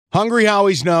Hungry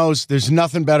Howie's knows there's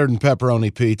nothing better than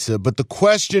pepperoni pizza, but the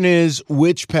question is,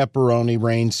 which pepperoni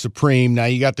reigns supreme? Now,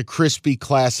 you got the crispy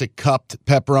classic cupped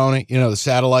pepperoni, the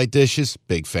satellite dishes,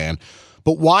 big fan.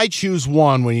 But why choose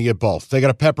one when you get both? They got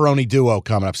a pepperoni duo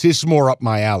coming up. See, this is more up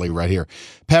my alley right here.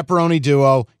 Pepperoni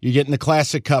duo, you're getting the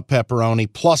classic cup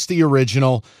pepperoni, plus the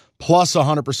original, plus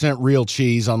 100% real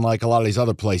cheese, unlike a lot of these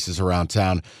other places around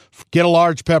town. Get a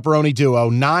large pepperoni duo,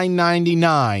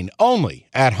 $9.99, only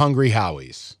at Hungry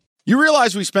Howie's. You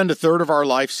realize we spend a third of our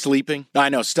life sleeping? I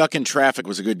know, stuck in traffic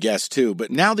was a good guess too, but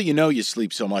now that you know you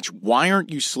sleep so much, why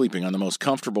aren't you sleeping on the most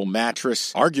comfortable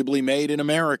mattress arguably made in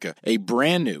America? A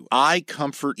brand new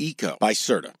iComfort Eco by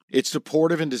Serta. It's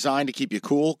supportive and designed to keep you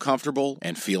cool, comfortable,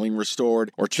 and feeling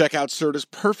restored. Or check out Serta's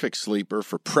Perfect Sleeper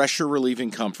for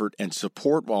pressure-relieving comfort and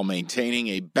support while maintaining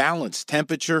a balanced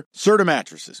temperature. Serta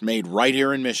mattresses made right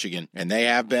here in Michigan, and they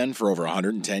have been for over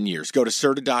 110 years. Go to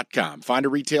Serta.com. Find a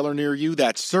retailer near you.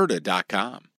 That's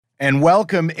Serta.com. And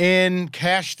welcome in.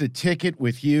 Cash the Ticket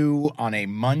with you on a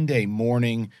Monday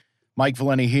morning. Mike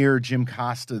Valeni here, Jim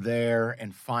Costa there,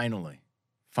 and finally,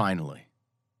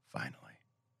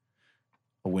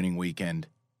 a winning weekend,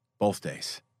 both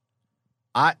days.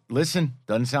 Listen,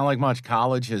 doesn't sound like much.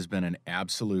 College has been an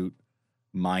absolute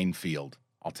minefield.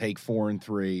 I'll take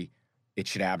 4-3. It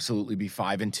should absolutely be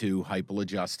 5-2,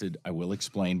 hyper-adjusted. I will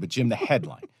explain. But, Jim, the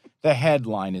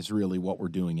headline is really what we're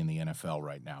doing in the NFL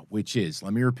right now, which is,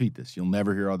 let me repeat this. You'll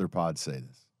never hear other pods say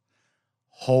this.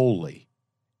 Wholly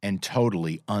and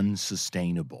totally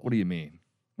unsustainable. What do you mean?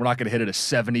 We're not going to hit it a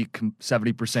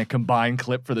 70% combined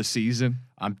clip for the season?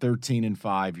 I'm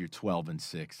 13-5. You're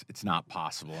 12-6. It's not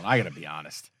possible. And I got to be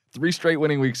honest. 3 straight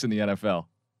winning weeks in the NFL.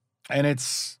 And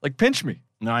it's like, pinch me.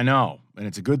 No, I know. And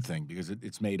it's a good thing because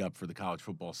it's made up for the college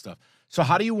football stuff. So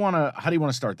how do you want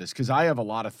to start this? Because I have a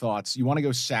lot of thoughts. You want to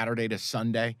go Saturday to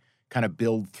Sunday, kind of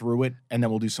build through it, and then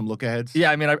we'll do some look aheads?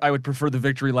 Yeah, I mean, I would prefer the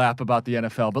victory lap about the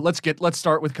NFL, but let's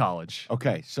start with college.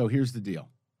 Okay, so here's the deal.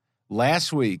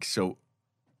 Last week, so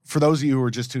for those of you who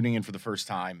are just tuning in for the first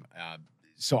time,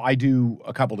 so I do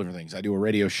a couple different things. I do a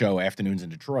radio show, afternoons in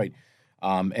Detroit,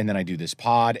 and then I do this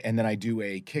pod, and then I do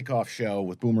a kickoff show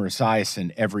with Boomer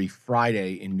Esiason every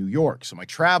Friday in New York. So my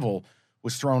travel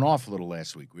was thrown off a little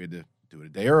last week. We had to do it a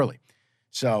day early.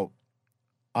 So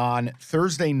on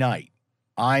Thursday night,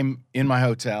 I'm in my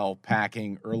hotel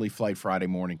packing, early flight Friday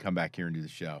morning, come back here and do the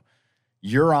show.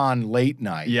 You're on late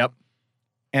night. Yep.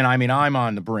 And I mean, I'm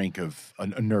on the brink of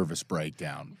a nervous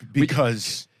breakdown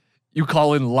because you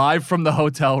call in live from the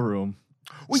hotel room,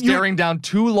 staring down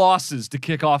 2 losses to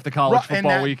kick off the college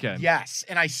football weekend. Yes.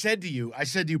 And I said to you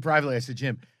privately, I said,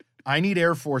 Jim, I need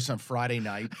Air Force on Friday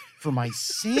night for my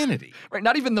sanity. Right.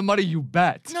 Not even the money you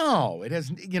bet. No, it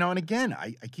hasn't, and again,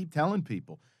 I keep telling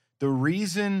people the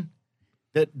reason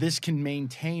that this can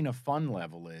maintain a fun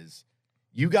level is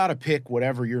you got to pick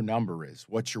whatever your number is,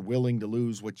 what you're willing to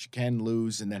lose, what you can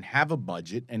lose, and then have a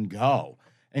budget and go.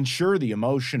 And sure, the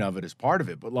emotion of it is part of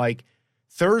it. But like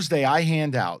Thursday, I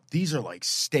hand out, these are like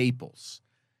staples.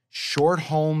 Short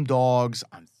home dogs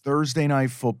on Thursday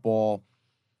Night Football.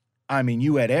 I mean,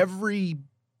 you had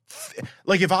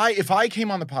like if I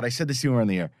came on the pod, I said this to you on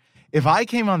the air. If I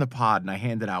came on the pod and I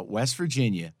handed out West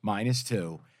Virginia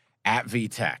 -2 at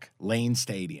VTech, Lane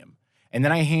Stadium, and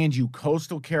then I hand you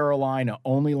Coastal Carolina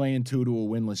only laying 2 to a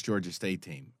winless Georgia State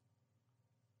team,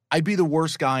 I'd be the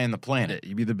worst guy on the planet.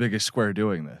 You'd be the biggest square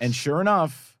doing this. And sure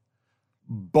enough,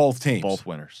 both teams. Both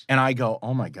winners. And I go,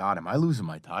 oh my God, am I losing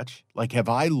my touch? Like, have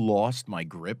I lost my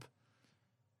grip?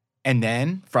 And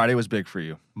then Friday was big for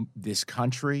you. This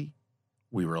country,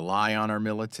 we rely on our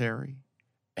military.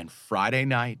 And Friday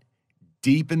night,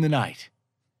 deep in the night,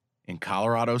 in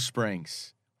Colorado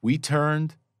Springs, we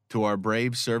turned to our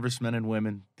brave servicemen and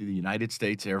women, to the United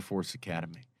States Air Force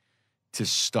Academy, to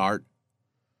start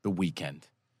the weekend.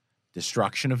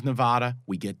 Destruction of Nevada,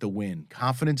 we get the win.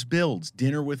 Confidence builds.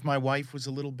 Dinner with my wife was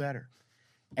a little better.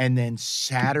 And then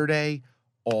Saturday,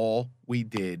 all we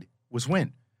did was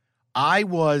win. I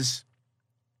was,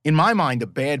 in my mind, a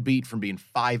bad beat from being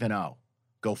 5-0.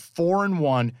 Go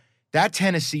 4-1. That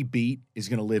Tennessee beat is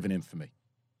going to live in infamy.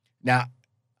 Now,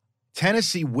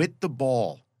 Tennessee with the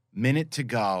ball, minute to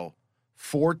go,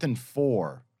 4th and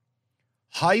 4.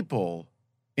 Heupel,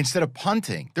 instead of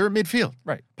punting, they're at midfield.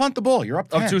 Right. Punt the ball. You're up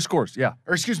 10. Up 2 scores, yeah.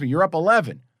 Or excuse me, you're up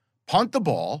 11. Punt the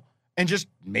ball and just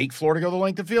make Florida go the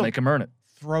length of field. Make them earn it.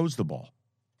 Throws the ball.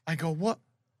 I go, what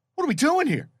are we doing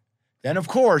here? Then, of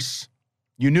course,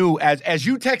 you knew, as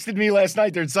you texted me last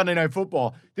night during Sunday Night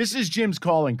Football, this is Jim's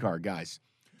calling card, guys.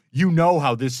 You know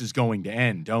how this is going to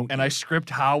end, don't you? And I script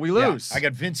how we lose. Yeah, I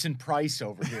got Vincent Price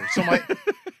over here. So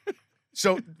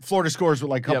So Florida scores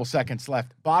with like a couple seconds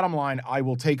left. Bottom line, I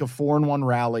will take a 4-1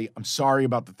 rally. I'm sorry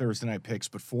about the Thursday night picks,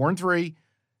 but 4-3,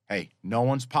 hey, no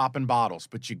one's popping bottles,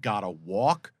 but you got to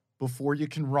walk before you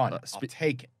can run. I'll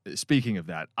take it. Speaking of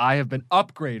that, I have been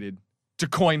upgraded to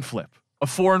coin flip. A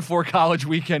 4-4 college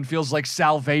weekend feels like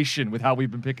salvation with how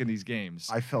we've been picking these games.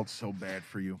 I felt so bad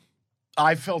for you.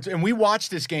 And we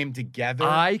watched this game together.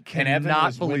 I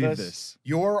cannot believe this.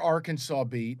 Your Arkansas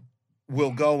beat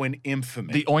will go in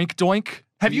infamy. The oink doink.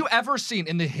 Have you ever seen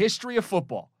in the history of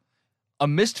football a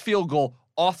missed field goal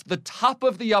off the top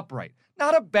of the upright?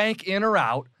 Not a bank in or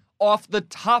out, off the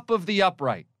top of the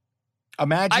upright.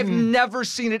 I've never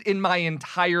seen it in my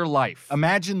entire life.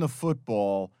 Imagine the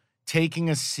football taking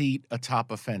a seat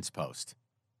atop a fence post.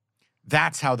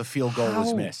 That's how the field goal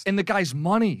was missed. And the guy's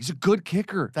money. He's a good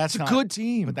kicker. It's a good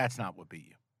team. But that's not what beat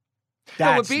you.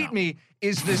 What beat me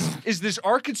is this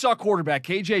Arkansas quarterback,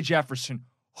 KJ Jefferson,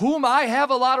 whom I have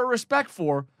a lot of respect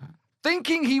for,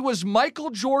 thinking he was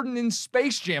Michael Jordan in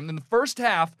Space Jam. In the first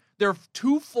half, they're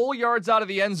 2 full yards out of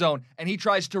the end zone, and he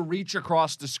tries to reach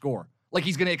across to score. Like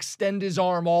he's going to extend his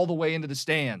arm all the way into the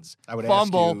stands. I would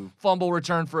fumble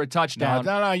return for a touchdown.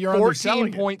 No, you're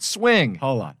underselling 14-point swing.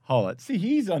 Hold on. See,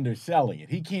 he's underselling it.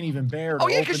 He can't even bear to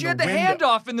because you had the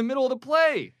handoff in the middle of the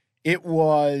play. It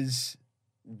was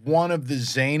one of the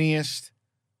zaniest,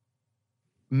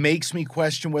 makes me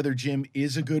question whether Jim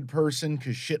is a good person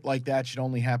because shit like that should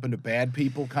only happen to bad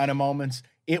people kind of moments.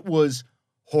 It was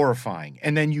horrifying.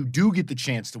 And then you do get the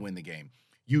chance to win the game.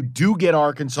 You do get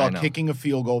Arkansas kicking a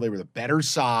field goal. They were the better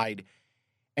side.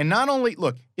 And not only,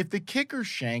 look, if the kicker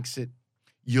shanks it,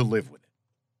 you live with it.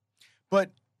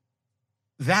 But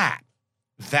the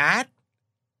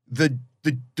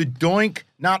doink,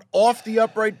 not off the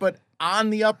upright, but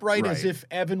on the upright, as if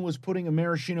Evan was putting a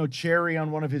maraschino cherry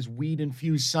on one of his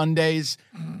weed-infused sundaes.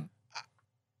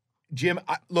 Jim,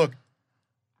 look.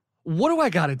 What do I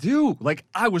got to do? Like,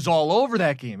 I was all over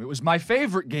that game. It was my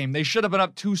favorite game. They should have been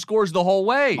up 2 scores the whole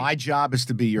way. My job is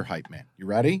to be your hype man. You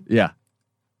ready? Yeah.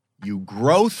 You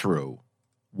grow through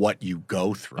what you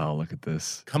go through. Oh, look at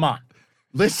this. Come on.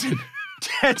 Listen.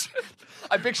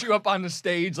 I picture you up on the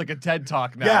stage like a TED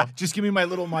Talk now. Yeah, just give me my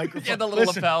little microphone. Yeah, the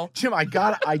little lapel. Jim, I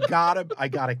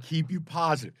gotta keep you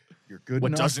positive. You're good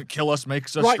enough. What doesn't kill us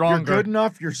makes us stronger. You're good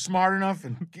enough. You're smart enough.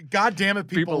 And God damn it,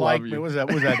 people like me. What was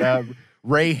that?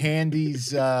 Ray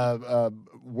Handy's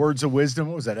Words of Wisdom.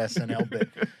 What was that SNL bit?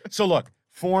 So look,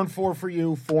 4-4 for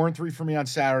you, 4-3 for me on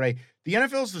Saturday. The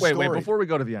NFL's the story. Wait, before we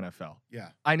go to the NFL. Yeah.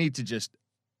 I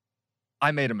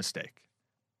made a mistake.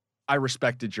 I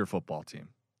respected your football team,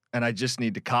 and I just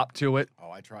need to cop to it.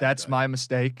 Oh, I tried. That's my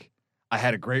mistake. I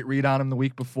had a great read on him the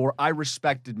week before. I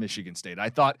respected Michigan State. I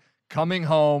thought coming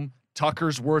home,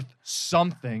 Tucker's worth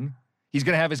something. He's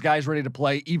going to have his guys ready to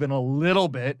play even a little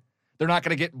bit. They're not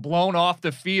going to get blown off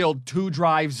the field 2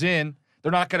 drives in.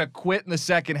 They're not going to quit in the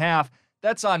second half.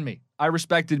 That's on me. I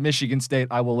respected Michigan State.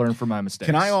 I will learn from my mistakes.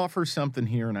 Can I offer something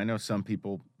here? And I know some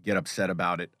people get upset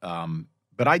about it,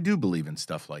 but I do believe in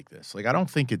stuff like this. Like, I don't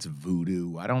think it's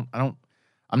voodoo. I'm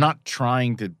not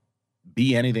trying to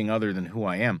be anything other than who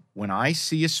I am. When I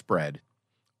see a spread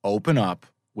open up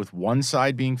with one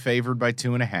side being favored by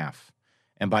 2.5,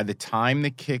 and by the time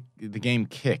the game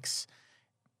kicks,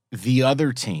 the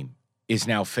other team is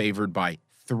now favored by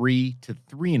 3 to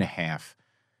 3.5.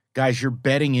 Guys, you're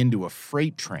betting into a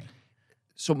freight train.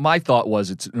 So my thought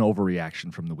was it's an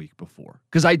overreaction from the week before.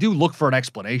 Because I do look for an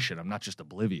explanation. I'm not just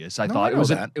oblivious. I thought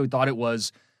it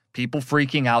was people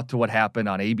freaking out to what happened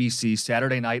on ABC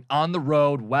Saturday night on the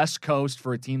road, West Coast,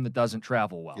 for a team that doesn't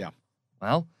travel well. Yeah.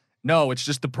 Well, no, it's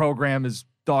just the program is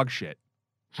dog shit.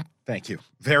 Thank you.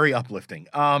 Very uplifting.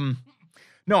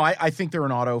 No, I think they're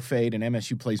an auto fade, and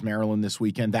MSU plays Maryland this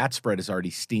weekend. That spread has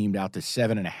already steamed out to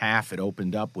 7.5. It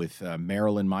opened up with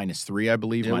Maryland -3, I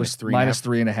believe. It was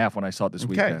 -3.5 when I saw it this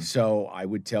weekend. Okay, so I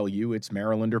would tell you it's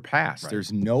Maryland or pass. Right.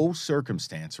 There's no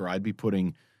circumstance where I'd be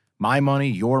putting my money,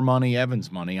 your money,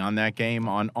 Evan's money on that game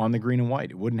on the green and white.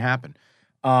 It wouldn't happen.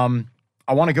 I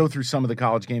want to go through some of the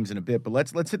college games in a bit, but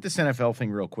let's hit this NFL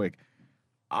thing real quick.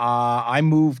 I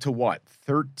moved to what?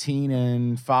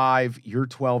 13-5. You're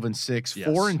 12-6. Yes.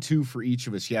 4-2 for each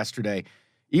of us yesterday.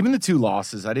 Even the 2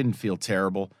 losses, I didn't feel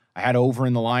terrible. I had over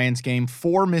in the Lions game,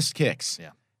 4 missed kicks.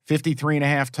 Yeah.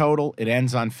 53.5 total. It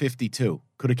ends on 52.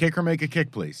 Could a kicker make a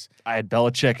kick, please? I had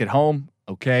Belichick at home.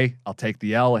 Okay, I'll take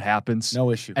the L. It happens.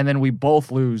 No issue. And then we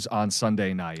both lose on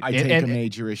Sunday night. I take a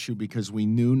major issue because we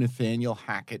knew Nathaniel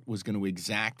Hackett was going to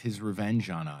exact his revenge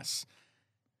on us.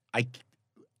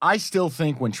 I still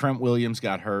think when Trent Williams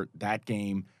got hurt, that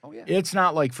game, it's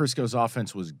not like Frisco's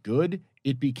offense was good.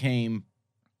 It became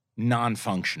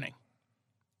non-functioning.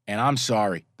 And I'm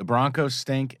sorry, the Broncos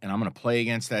stink, and I'm going to play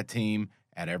against that team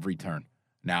at every turn.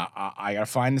 Now, I got to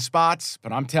find the spots,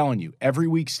 but I'm telling you, every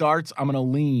week starts, I'm going to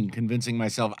lean convincing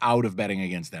myself out of betting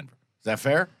against Denver. Is that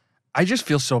fair? I just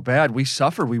feel so bad. We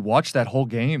suffered. We watched that whole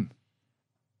game.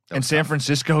 And San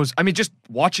Francisco's, just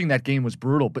watching that game was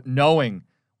brutal, but knowing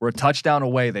we're a touchdown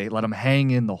away, they let them hang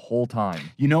in the whole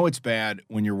time. You know it's bad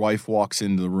when your wife walks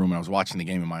into the room. I was watching the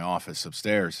game in my office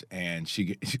upstairs, and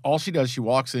all she does, she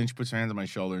walks in, she puts her hands on my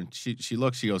shoulder, and she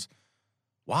looks, she goes,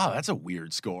 "Wow, that's a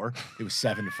weird score." It was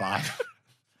 7-5.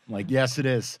 I'm like, "Yes, it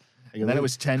is." And then it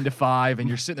was 10-5, and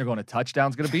you're sitting there going, a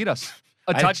touchdown's going to beat us.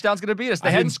 Touchdown's going to beat us.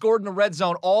 They hadn't scored in the red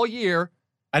zone all year.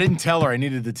 I didn't tell her I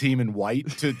needed the team in white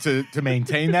to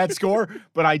maintain that score,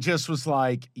 but I just was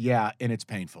like, yeah, and it's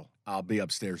painful. I'll be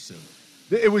upstairs soon.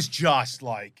 It was just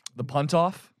like the punt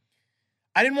off.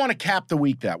 I didn't want to cap the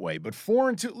week that way, but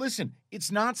 4-2. Listen, it's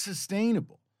not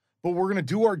sustainable, but we're going to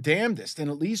do our damnedest, and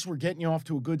at least we're getting you off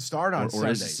to a good start on Sunday.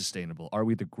 Or is it sustainable? Are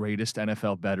we the greatest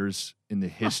NFL bettors in the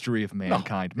history of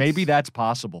mankind? No, maybe that's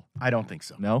possible. I don't think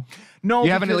so. No? No.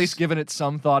 You haven't at least given it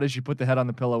some thought as you put the head on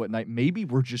the pillow at night. Maybe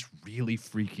we're just really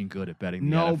freaking good at betting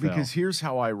the NFL. No, because here's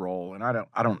how I roll, and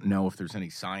I don't know if there's any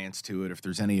science to it, if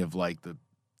there's any of like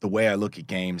the way I look at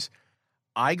games.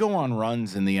 I go on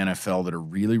runs in the NFL that are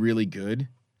really, really good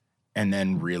and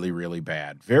then really, really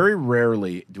bad. Very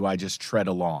rarely do I just tread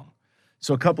along.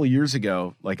 So a couple of years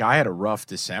ago, like I had a rough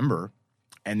December,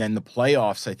 and then the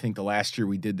playoffs, I think the last year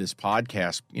we did this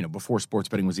podcast, before sports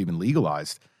betting was even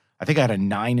legalized, I think I had a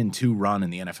 9-2 run in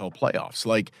the NFL playoffs.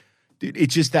 Like, dude,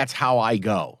 it's just that's how I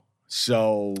go.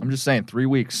 So I'm just saying, 3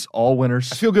 weeks, all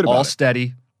winners. I feel good about all it.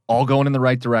 Steady, all going in the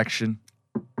right direction.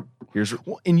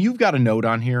 And you've got a note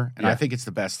on here, and I think it's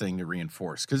the best thing to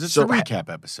reinforce because it's a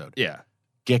recap episode. Yeah.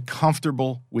 Get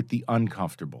comfortable with the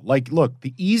uncomfortable. Like, look,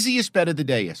 the easiest bet of the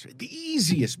day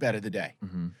yesterday,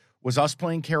 was us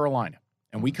playing Carolina.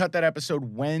 And we cut that episode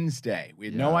Wednesday. We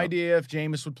had no idea if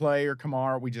Jameis would play or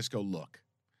Kamara. We just go, look,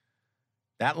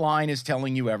 that line is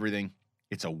telling you everything.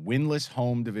 It's a winless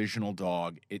home divisional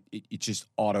dog. It just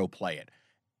auto-play it.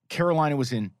 Carolina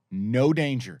was in no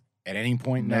danger at any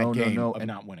point in that game of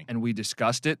not winning. And we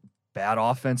discussed it. Bad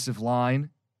offensive line.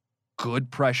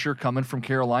 Good pressure coming from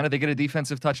Carolina. They get a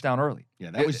defensive touchdown early. Yeah,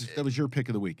 that was your pick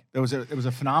of the week. It was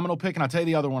a phenomenal pick, and I'll tell you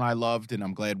the other one I loved, and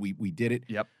I'm glad we did it.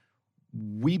 Yep.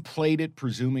 We played it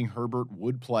presuming Herbert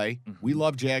would play. Mm-hmm. We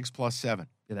love Jags +7.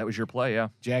 Yeah, that was your play, yeah.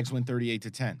 Jags win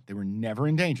 38-10. They were never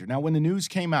in danger. Now, when the news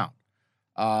came out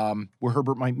where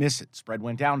Herbert might miss it, spread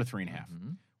went down to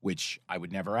 3.5, which I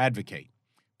would never advocate.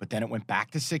 But then it went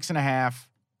back to 6.5. I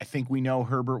think we know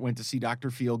Herbert went to see Dr.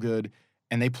 Feelgood,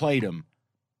 and they played him.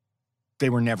 They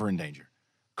were never in danger.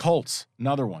 Colts,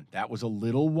 another one. That was a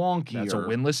little wonkier. That's a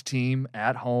winless team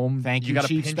at home. Thank you,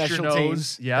 Chief Special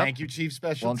Teams. Yeah. Thank you, Chief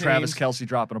Special Teams. Travis Kelce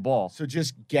dropping a ball. So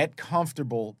just get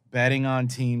comfortable betting on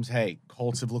teams. Hey,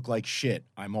 Colts have looked like shit.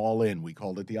 I'm all in. We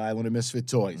called it the Island of Misfit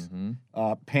Toys.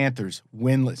 Mm-hmm. Panthers,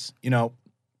 winless.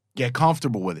 Get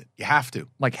comfortable with it. You have to.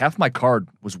 Like half my card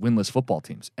was winless football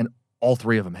teams, and all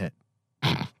 3 of them hit.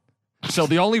 So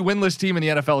the only winless team in the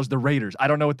NFL is the Raiders. I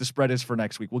don't know what the spread is for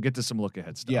next week. We'll get to some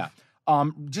look-ahead stuff. Yeah.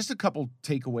 Just a couple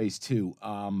takeaways, too.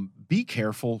 Be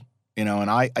careful, and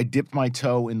I dipped my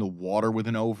toe in the water with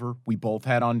an over. We both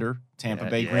had under. Tampa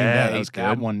Bay, Green Bay. That was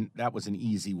good. That was an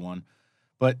easy one.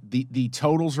 But the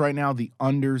totals right now, the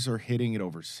unders are hitting at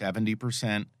over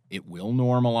 70%. It will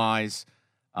normalize.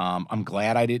 I'm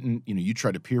glad I didn't, you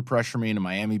tried to peer pressure me into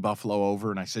Miami Buffalo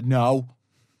over, and I said, no.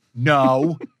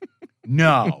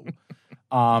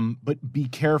 But be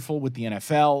careful with the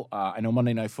NFL. I know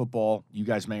Monday Night Football, you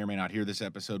guys may or may not hear this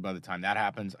episode by the time that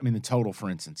happens. I mean, the total, for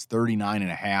instance,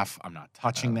 39.5. I'm not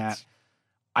touching that.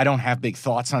 I don't have big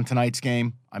thoughts on tonight's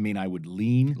game. I mean, I would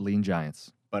lean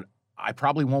Giants. But I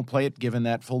probably won't play it, given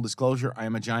that full disclosure. I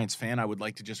am a Giants fan. I would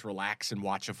like to just relax and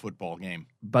watch a football game.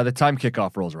 By the time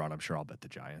kickoff rolls around, I'm sure I'll bet the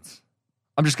Giants.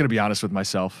 I'm just going to be honest with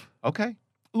myself. Okay.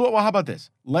 Well, how about this?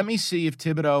 Let me see if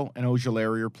Thibodeau and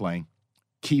Ojulari are playing.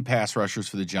 Key pass rushers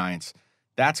for the Giants.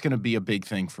 That's going to be a big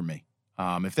thing for me.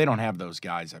 If they don't have those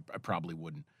guys, I probably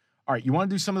wouldn't. All right, you want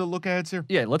to do some of the look-aheads here?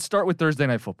 Yeah, let's start with Thursday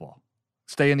Night Football.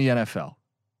 Stay in the NFL.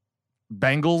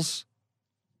 Bengals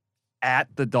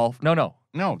at the Dolphins.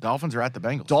 No, Dolphins are at the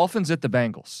Bengals. Dolphins at the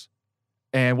Bengals.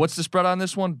 And what's the spread on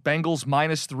this one? Bengals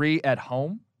 -3 at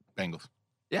home? Bengals.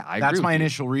 Yeah, I agree. That's with my you.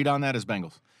 initial read on that is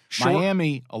Bengals. Sure.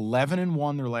 Miami,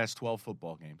 11-1 their last 12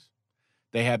 football games.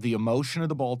 They have the emotion of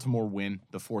the Baltimore win,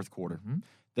 the fourth quarter. Mm-hmm.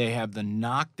 They have the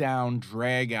knockdown,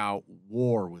 drag-out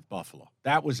war with Buffalo.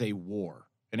 That was a war.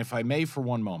 And if I may for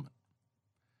one moment,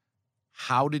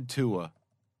 how did Tua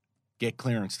get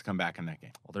clearance to come back in that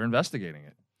game? Well, they're investigating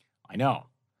it. I know.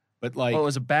 But, like... Well, it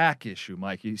was a back issue,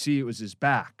 Mike. You see, it was his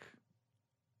back.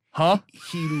 Huh?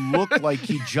 He looked like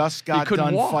he just got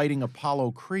done walk. fighting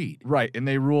Apollo Creed. Right, and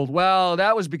they ruled, well,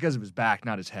 that was because of his back,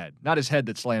 not his head. Not his head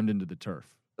that slammed into the turf.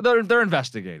 They're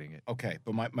investigating it. Okay,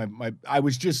 but I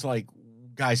was just like,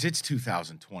 guys, it's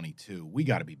 2022. We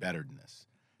got to be better than this.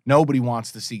 Nobody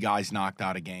wants to see guys knocked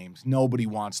out of games. Nobody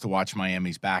wants to watch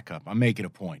Miami's backup. I'm making a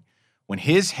point. When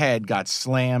his head got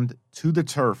slammed to the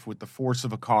turf with the force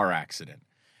of a car accident,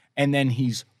 and then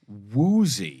he's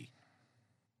woozy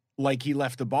like he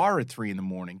left the bar at 3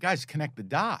 a.m. Guys, connect the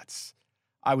dots.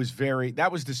 That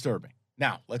was disturbing.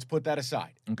 Now, let's put that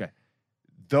aside. Okay.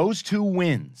 Those 2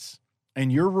 wins,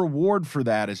 and your reward for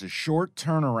that is a short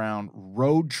turnaround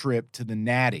road trip to the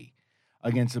Natty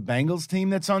against a Bengals team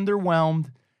that's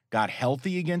underwhelmed, got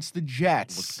healthy against the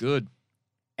Jets. Looks good.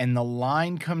 And the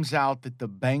line comes out that the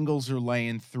Bengals are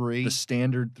laying 3. The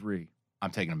standard 3.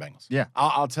 I'm taking the Bengals. Yeah.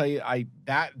 I'll tell you,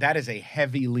 that is a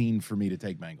heavy lean for me to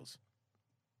take Bengals.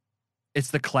 It's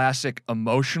the classic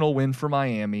emotional win for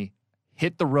Miami.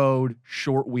 Hit the road,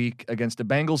 short week against a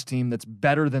Bengals team that's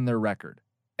better than their record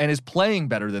and is playing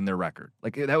better than their record.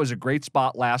 Like, that was a great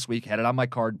spot last week. Had it on my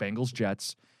card, Bengals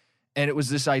Jets. And it was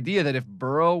this idea that if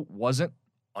Burrow wasn't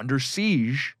under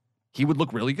siege, he would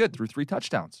look really good through 3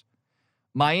 touchdowns.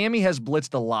 Miami has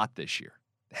blitzed a lot this year.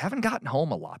 They haven't gotten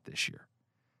home a lot this year.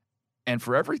 And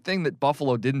for everything that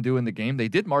Buffalo didn't do in the game, they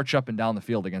did march up and down the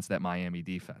field against that Miami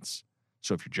defense.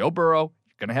 So if you're Joe Burrow,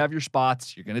 you're going to have your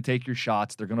spots. You're going to take your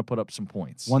shots. They're going to put up some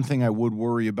points. One thing I would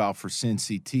worry about for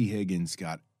Cincy, T. Higgins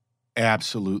got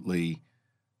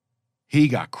he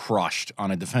got crushed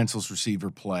on a defenseless receiver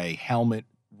play, helmet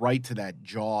right to that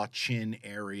jaw, chin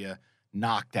area,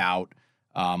 knocked out.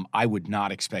 I would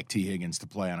not expect T. Higgins to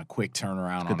play on a quick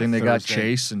turnaround. Good thing they got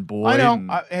Chase and Boyd. I know.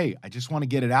 I just want to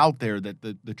get it out there that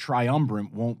the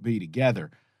triumvirate won't be together.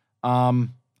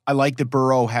 I like that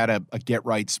Burrow had a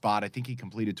get-right spot. I think he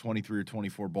completed 23 or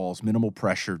 24 balls, minimal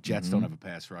pressure. Jets don't have a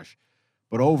pass rush.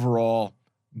 But overall,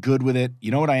 good with it.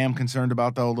 You know what I am concerned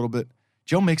about, though, a little bit?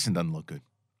 Joe Mixon doesn't look good.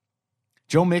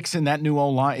 Joe Mixon, that new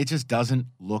O-line, it just doesn't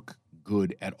look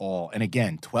good at all. And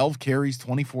again, 12 carries,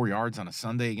 24 yards on a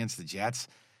Sunday against the Jets,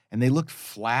 and they looked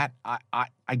flat.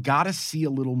 I got to see a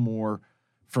little more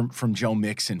from Joe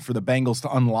Mixon for the Bengals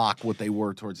to unlock what they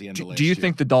were towards the end of last year. Do you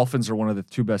think the Dolphins are one of the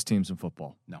 2 best teams in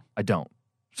football? No. I don't.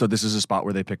 So this is a spot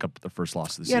where they pick up the first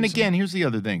loss of the season. Yeah, and again, here's the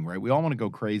other thing, right? We all want to go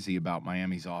crazy about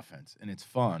Miami's offense, and it's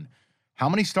fun. How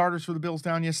many starters for the Bills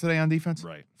down yesterday on defense?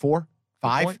 Right. 4?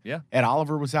 5? Yeah. Ed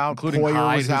Oliver was out. Including Hoyer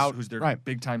Hyde, was out. who's their right.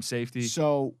 big-time safety.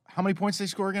 So how many points did they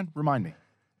score again? Remind me.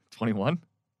 21?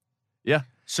 Yeah.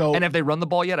 So, and have they run the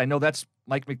ball yet? I know that's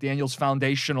Mike McDaniel's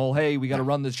foundational, hey, we got to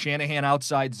run the Shanahan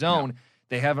outside zone. No.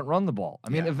 They haven't run the ball. I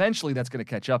mean, eventually that's going to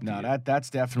catch up to you. That's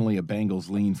definitely a Bengals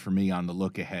lean for me on the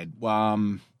look ahead.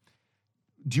 Do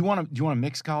you want to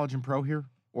mix college and pro here?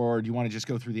 Or do you want to just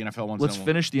go through the NFL ones? Let's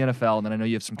finish the NFL, and then I know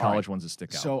you have some college ones that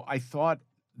stick out. So I thought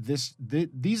these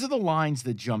are the lines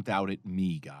that jumped out at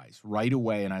me, guys, right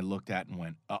away, and I looked at and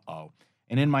went, uh-oh.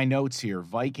 And in my notes here,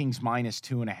 Vikings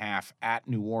 -2.5 at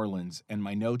New Orleans, and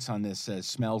my notes on this says,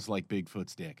 smells like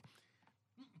Bigfoot's dick.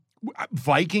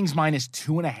 Vikings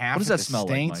 -2.5. What does that smell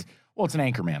like, Mike? Well, it's an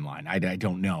Anchorman line. I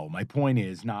don't know. My point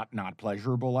is not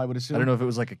pleasurable, I would assume. I don't know if it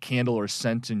was like a candle or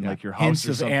scent in like your house hints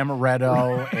or of something.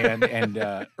 amaretto and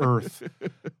earth.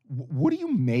 What do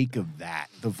you make of that?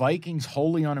 The Vikings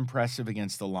wholly unimpressive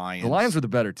against the Lions. The Lions were the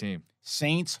better team.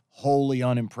 Saints wholly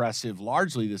unimpressive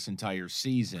largely this entire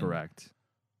season. Correct.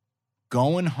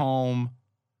 Going home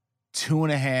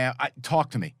 2.5. Talk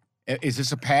to me. Is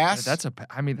this a pass?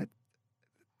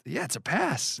 Yeah, it's a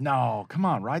pass. No, come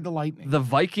on, ride the lightning. The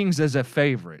Vikings as a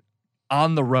favorite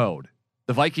on the road.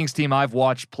 The Vikings team I've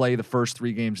watched play the first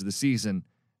 3 games of the season,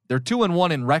 they're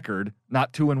 2-1 in record,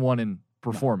 not 2-1 in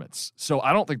performance. No. So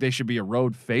I don't think they should be a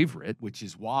road favorite. Which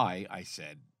is why I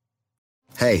said.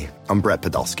 Hey, I'm Brett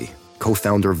Podolsky,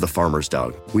 co-founder of The Farmer's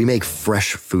Dog. We make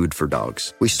fresh food for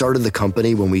dogs. We started the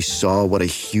company when we saw what a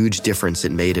huge difference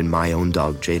it made in my own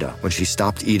dog, Jada, when she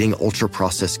stopped eating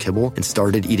ultra-processed kibble and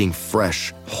started eating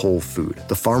fresh, whole food.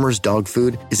 The Farmer's Dog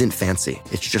food isn't fancy.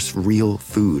 It's just real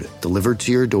food delivered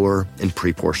to your door in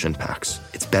pre-portioned packs.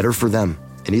 It's better for them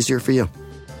and easier for you.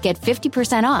 Get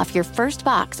 50% off your first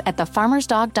box at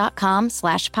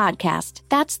thefarmersdog.com/podcast.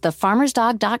 That's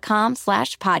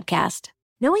thefarmersdog.com/podcast.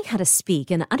 Knowing how to speak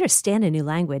and understand a new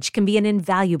language can be an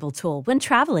invaluable tool when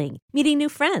traveling, meeting new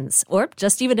friends, or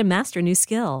just even to master a new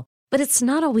skill. But it's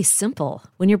not always simple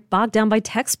when you're bogged down by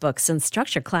textbooks and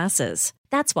structure classes.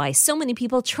 That's why so many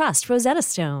people trust Rosetta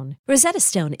Stone. Rosetta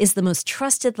Stone is the most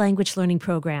trusted language learning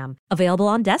program, available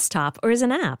on desktop or as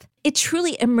an app. It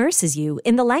truly immerses you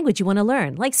in the language you want to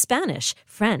learn, like Spanish,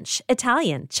 French,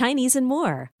 Italian, Chinese, and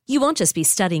more. You won't just be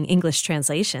studying English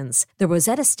translations. The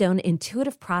Rosetta Stone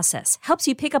intuitive process helps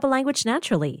you pick up a language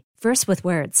naturally, first with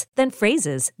words, then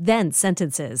phrases, then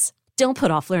sentences. Don't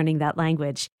put off learning that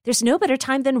language. There's no better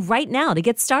time than right now to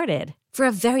get started. For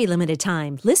a very limited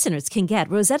time, listeners can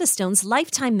get Rosetta Stone's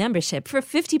lifetime membership for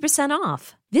 50%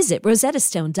 off. Visit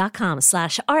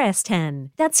rosettastone.com/rs10.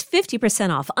 That's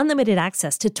 50% off unlimited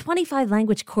access to 25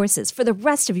 language courses for the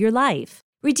rest of your life.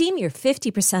 Redeem your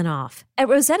 50% off at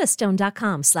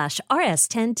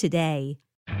rosettastone.com/rs10 today.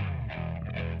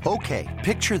 Okay,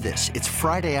 picture this. It's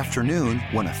Friday afternoon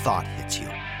when a thought hits you.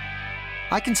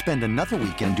 I can spend another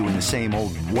weekend doing the same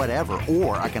old whatever,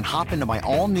 or I can hop into my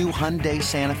all-new Hyundai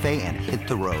Santa Fe and hit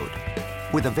the road.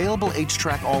 With available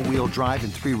H-Track all-wheel drive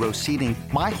and 3-row seating,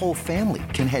 my whole family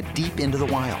can head deep into the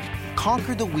wild.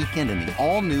 Conquer the weekend in the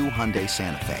all-new Hyundai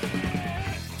Santa Fe.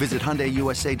 Visit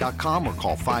HyundaiUSA.com or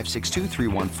call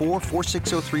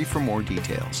 562-314-4603 for more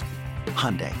details.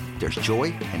 Hyundai, there's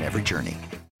joy in every journey.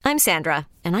 I'm Sandra,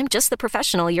 and I'm just the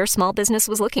professional your small business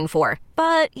was looking for.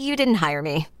 But you didn't hire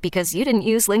me because you didn't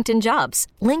use LinkedIn Jobs.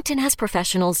 LinkedIn has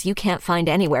professionals you can't find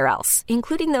anywhere else,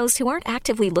 including those who aren't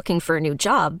actively looking for a new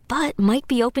job, but might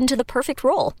be open to the perfect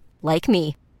role, like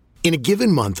me. In a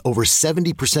given month, over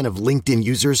 70% of LinkedIn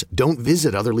users don't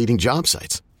visit other leading job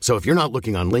sites. So if you're not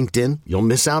looking on LinkedIn, you'll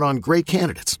miss out on great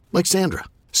candidates like Sandra.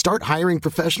 Start hiring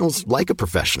professionals like a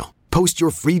professional. Post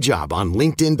your free job on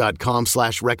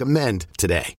linkedin.com/recommend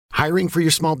today. Hiring for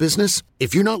your small business?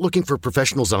 If you're not looking for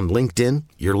professionals on LinkedIn,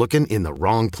 you're looking in the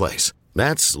wrong place.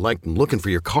 That's like looking for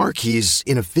your car keys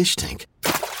in a fish tank.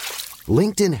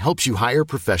 LinkedIn helps you hire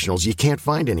professionals you can't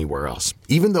find anywhere else,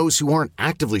 even those who aren't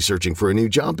actively searching for a new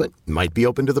job but might be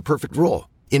open to the perfect role.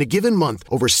 In a given month,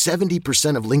 over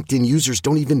 70% of LinkedIn users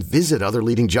don't even visit other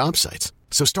leading job sites.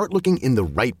 So start looking in the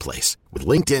right place. With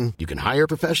LinkedIn, you can hire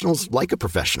professionals like a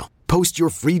professional. Post your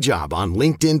free job on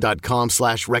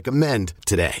linkedin.com/recommend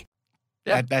today.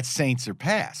 Yeah. That's Saints or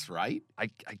pass, right? I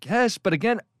guess, but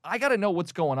again, I got to know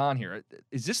what's going on here.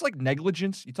 Is this like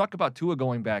negligence? You talk about Tua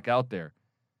going back out there.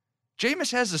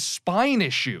 Jameis has a spine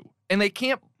issue, and they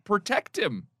can't protect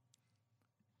him.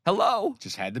 Hello?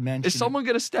 Just had to mention. Is someone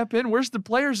going to step in? Where's the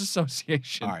Players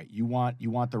Association? All right, you want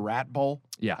the Rat Bowl?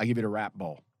 Yeah. I give it a Rat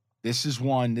Bowl. This is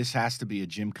one. This has to be a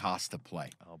Jim Costa play.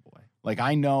 Oh, boy. Like,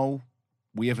 I know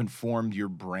we haven't formed your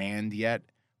brand yet,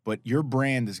 but your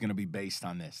brand is going to be based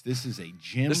on this. This is a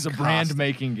Jim This is a Costa.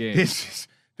 brand-making game.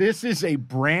 This is a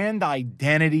brand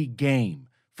identity game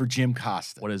for Jim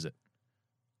Costa. What is it?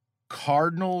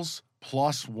 Cardinals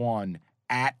 +1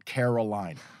 at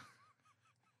Carolina.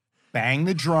 Bang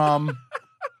the drum.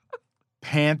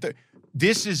 Panther.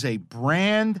 This is a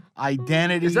brand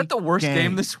identity. Is that the worst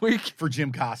game this week? For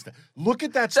Jim Costa. Look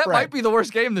at that spread. That might be the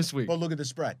worst game this week. Well, look at the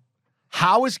spread.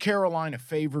 How is Carolina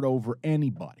favored over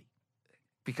anybody?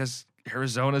 Because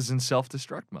Arizona's in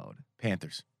self-destruct mode.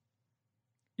 Panthers.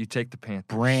 You take the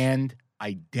Panthers. Brand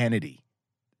identity.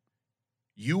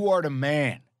 You are the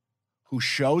man who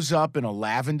shows up in a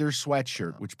lavender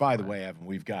sweatshirt, which, by the way, Evan,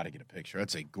 we've got to get a picture.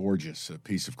 That's a gorgeous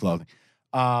piece of clothing.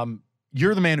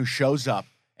 You're the man who shows up,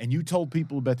 and you told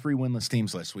people about 3 winless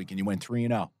teams last week, and you went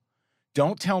 3-0.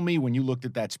 Don't tell me when you looked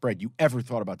at that spread you ever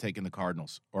thought about taking the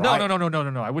Cardinals. No.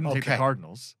 I wouldn't take the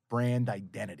Cardinals. Brand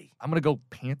identity. I'm going to go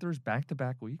Panthers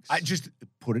back-to-back weeks. Just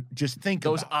think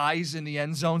those about eyes in the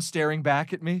end zone staring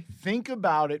back at me. Think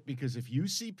about it, because if you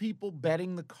see people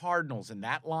betting the Cardinals and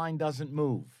that line doesn't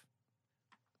move,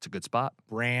 it's a good spot.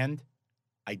 Brand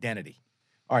identity.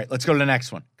 All right, let's go to the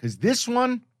next one, because this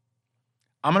one,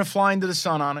 I'm going to fly into the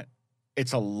sun on it.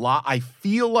 It's a lot. I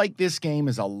feel like this game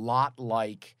is a lot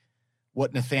like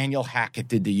what Nathaniel Hackett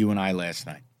did to you and I last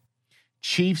night.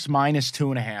 Chiefs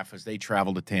 -2.5 as they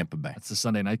travel to Tampa Bay. That's the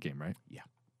Sunday night game, right? Yeah.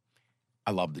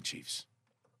 I love the Chiefs.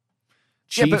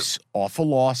 Yeah, Chiefs, awful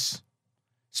loss.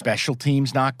 Special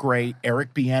teams not great.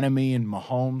 Eric Bieniemy and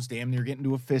Mahomes damn near getting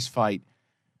into a fist fight.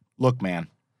 Look, man,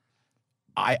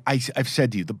 I've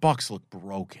said to you, the Bucs look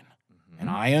broken. Mm-hmm. And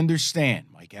I understand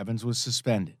Mike Evans was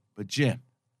suspended. But, Jim,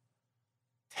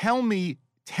 tell me,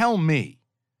 Tom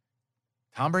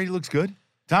Brady looks good?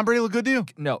 Tom Brady look good to you?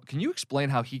 No. Can you explain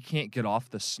how he can't get off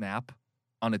the snap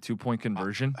on a 2-point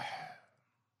conversion?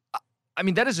 I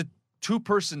mean, that is a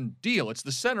 2-person deal. It's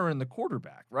the center and the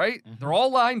quarterback, right? Mm-hmm. They're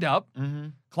all lined up.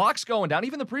 Mm-hmm. Clock's going down.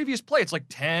 Even the previous play, it's like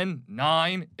 10,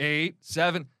 9, 8,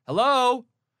 7. Hello?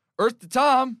 Earth to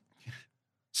Tom.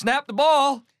 Snap the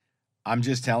ball. I'm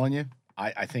just telling you,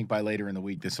 I think by later in the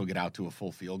week, this will get out to a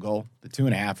full field goal. The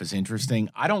 2.5 is interesting.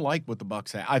 I don't like what the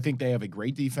Bucs have. I think they have a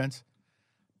great defense,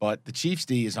 but the Chiefs'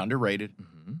 D is underrated.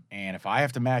 Mm-hmm. And if I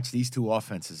have to match these two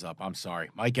offenses up, I'm sorry.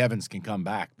 Mike Evans can come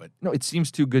back, but no, it seems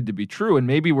too good to be true. And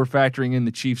maybe we're factoring in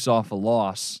the Chiefs off a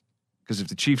loss. Because if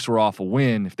the Chiefs were off a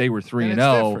win, if they were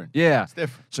 3-0, yeah, it's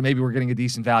different. So maybe we're getting a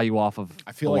decent value off of.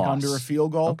 I feel like loss. Under a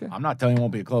field goal. Okay. I'm not telling you it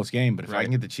won't be a close game, but if I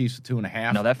can get the Chiefs with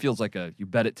 2.5, no, that feels like you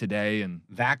bet it today, and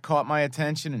that caught my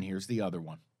attention. And here's the other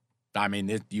one. I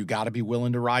mean, you got to be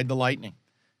willing to ride the lightning.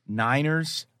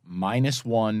 Niners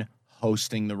 -1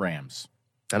 hosting the Rams.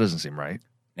 That doesn't seem right.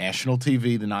 National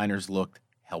TV, the Niners looked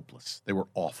helpless. They were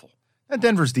awful. Now,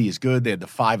 Denver's D is good. They had the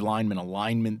 5 lineman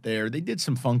alignment there. They did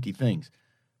some funky things.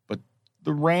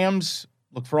 The Rams,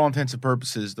 look, for all intents and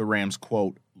purposes, the Rams,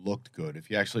 quote, looked good. If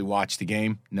you actually watched the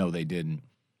game, no, they didn't.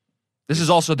 This is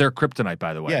also their kryptonite,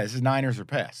 by the way. Yeah, this is Niners or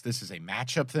pass. This is a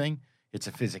matchup thing. It's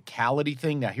a physicality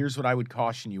thing. Now, here's what I would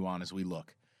caution you on as we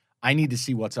look. I need to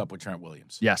see what's up with Trent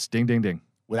Williams. Yes, ding, ding, ding.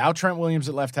 Without Trent Williams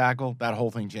at left tackle, that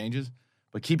whole thing changes.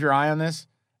 But keep your eye on this.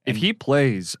 If he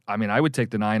plays, I mean, I would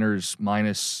take the Niners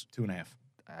minus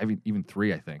 2.5. Even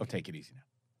 3, I think. Oh, take it easy now.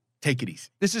 Take it easy.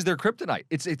 This is their kryptonite.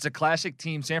 It's a classic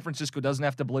team. San Francisco doesn't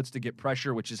have to blitz to get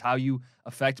pressure, which is how you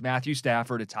affect Matthew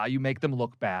Stafford. It's how you make them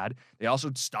look bad. They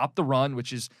also stop the run,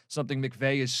 which is something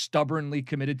McVay is stubbornly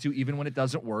committed to even when it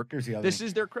doesn't work. This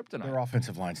is their kryptonite. Their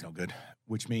offensive line's no good,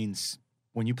 which means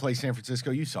when you play San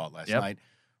Francisco, you saw it last night.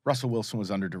 Russell Wilson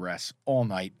was under duress all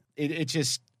night. It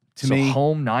just, to me. So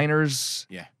home Niners,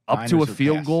 up Niners to a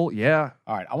field pass. goal, yeah.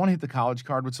 All right, I want to hit the college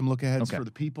card with some look-aheads for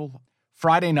the people.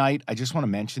 Friday night, I just want to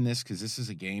mention this because this is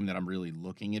a game that I'm really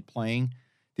looking at playing.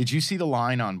 Did you see the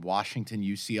line on Washington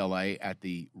UCLA at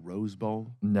the Rose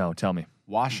Bowl? No, tell me.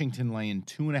 Washington laying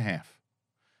 2.5.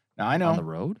 Now, I know. On the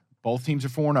road? Both teams are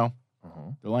 4-0.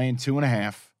 They're laying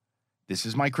 2.5. This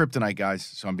is my kryptonite, guys,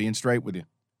 so I'm being straight with you.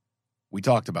 We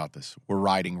talked about this. We're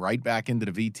riding right back into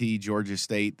the VT, Georgia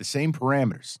State, the same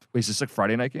parameters. Wait, is this a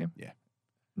Friday night game? Yeah.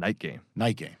 Night game.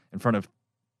 Night game. In front of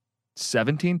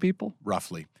 17 people?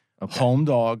 Roughly. Okay. Home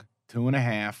dog,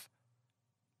 2.5.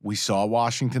 We saw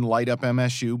Washington light up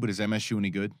MSU, but is MSU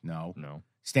any good? No.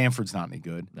 Stanford's not any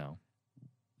good. No.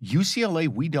 UCLA,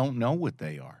 we don't know what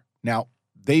they are. Now,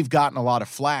 they've gotten a lot of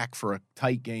flack for a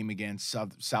tight game against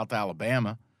South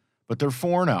Alabama, but they're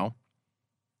 4-0.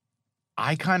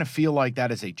 I kind of feel like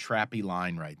that is a trappy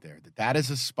line right there. That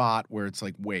is a spot where it's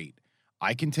like, wait,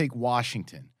 I can take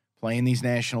Washington playing these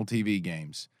national TV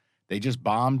games. They just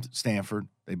bombed Stanford.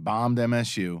 They bombed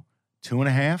MSU.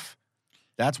 2.5?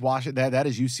 That's Washington. That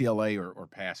is UCLA or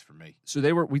pass for me. So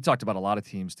we talked about a lot of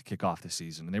teams to kick off the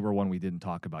season, and they were one we didn't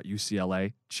talk about.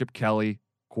 UCLA, Chip Kelly,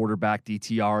 quarterback,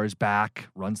 DTR is back,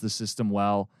 runs the system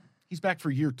well. He's back for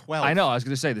year 12. I know. I was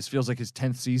going to say, this feels like his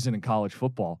 10th season in college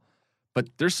football. But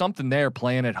there's something there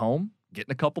playing at home,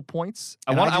 getting a couple points.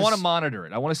 I want to monitor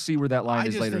it. I want to see where that line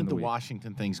is later in the week. I think the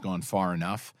Washington thing's gone far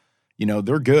enough. You know,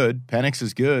 they're good. Penix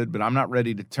is good, but I'm not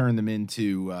ready to turn them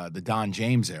into the Don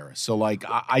James era. So, like,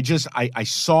 I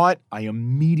saw it. I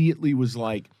immediately was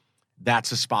like,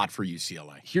 that's a spot for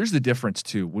UCLA. Here's the difference,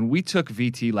 too. When we took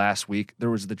VT last week, there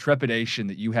was the trepidation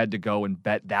that you had to go and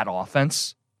bet that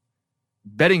offense.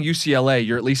 Betting UCLA,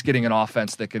 you're at least getting an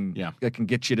offense that can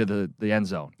get you to the end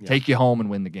zone, take you home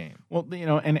and win the game. Well, you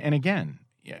know, and again,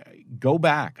 go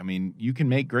back. I mean, you can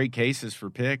make great cases for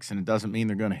picks, and it doesn't mean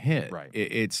they're going to hit.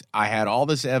 Right. I had all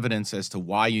this evidence as to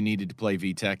why you needed to play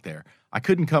VTech there. I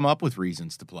couldn't come up with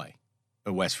reasons to play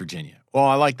at West Virginia. Well,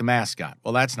 I like the mascot.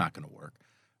 Well, that's not going to work.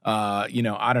 You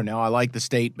know, I don't know. I like the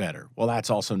state better. Well, that's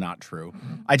also not true.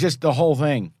 The whole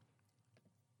thing,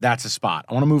 that's a spot.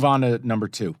 I want to move on to number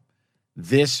 2.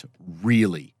 This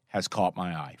really has caught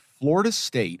my eye. Florida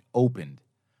State opened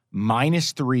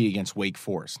 -3 against Wake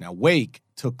Forest. Now, Wake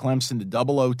took Clemson to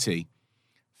double OT,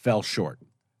 fell short.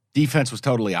 Defense was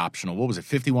totally optional. What was it,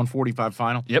 51-45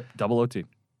 final? Yep, double OT.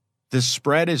 The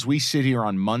spread as we sit here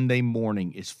on Monday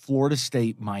morning is Florida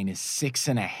State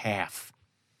 -6.5.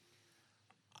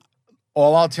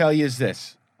 All I'll tell you is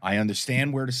this. I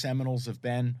understand where the Seminoles have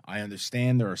been. I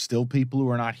understand there are still people who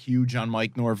are not huge on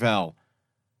Mike Norvell.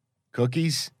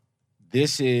 Cookies,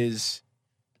 this is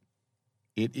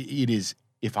it is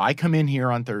if I come in here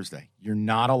on Thursday, you're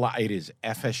not allowed. It is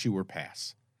FSU or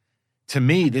pass. To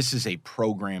me, this is a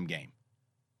program game.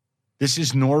 This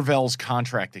is Norvell's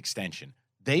contract extension.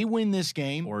 They win this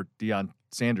game. Or Deion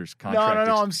Sanders' contract.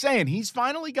 No. I'm saying he's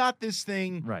finally got this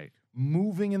thing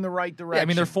moving in the right direction. Yeah, I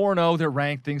mean, they're 4-0. They're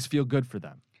ranked. Things feel good for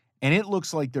them. And it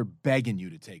looks like they're begging you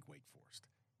to take Wake Forest.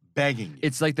 Begging you.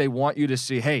 It's like they want you to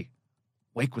see, hey,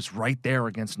 Wake was right there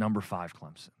against number 5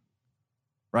 Clemson.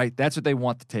 right? That's what they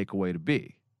want the takeaway to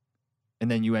be. And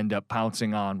then you end up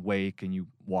pouncing on Wake and you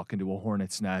walk into a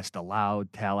hornet's nest, a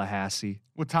loud Tallahassee.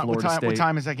 What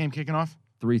time is that game kicking off?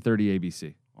 3:30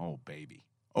 ABC. Oh, baby.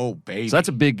 Oh, baby. So that's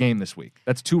a big game this week.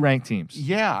 That's 2 ranked teams.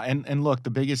 Yeah, and look,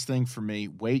 the biggest thing for me,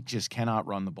 Wake just cannot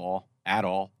run the ball at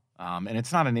all. And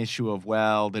it's not an issue of,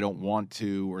 well, they don't want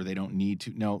to or they don't need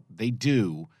to. No, they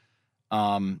do.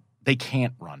 They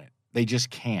can't run it. They just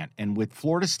can't. And with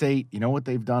Florida State, you know what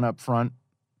they've done up front?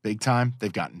 Big time.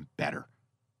 They've gotten better.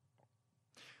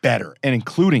 And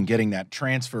including getting that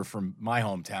transfer from my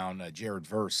hometown, Jared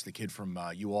Verse, the kid from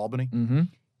UAlbany. Mm-hmm.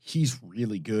 He's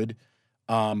really good.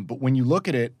 But when you look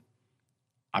at it,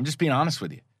 I'm just being honest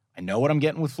with you. I know what I'm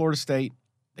getting with Florida State.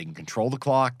 They can control the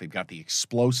clock. They've got the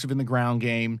explosive in the ground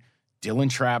game.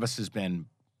 Dylan Travis has been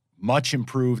much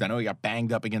improved. I know he got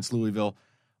banged up against Louisville.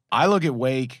 I look at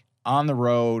Wake on the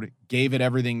road, gave it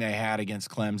everything they had against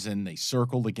Clemson. They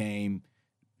circled the game.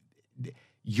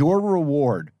 Your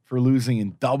reward for losing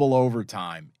in double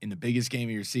overtime in the biggest game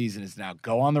of your season is now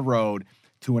go on the road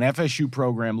to an FSU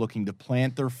program looking to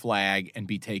plant their flag and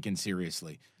be taken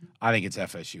seriously. I think it's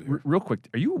FSU here. Real quick,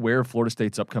 are you aware of Florida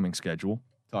State's upcoming schedule?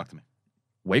 Talk to me.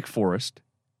 Wake Forest,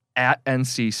 at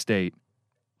NC State,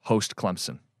 host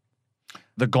Clemson.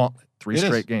 The gauntlet, 3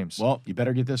 straight games. Well, you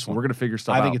better get this one. We're going to figure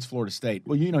stuff out. I think it's Florida State.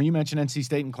 Well, you mentioned NC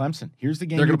State and Clemson. Here's the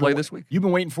game. They're going to play this week? You've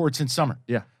been waiting for it since summer.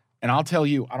 Yeah. And I'll tell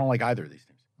you, I don't like either of these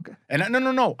teams. Okay. And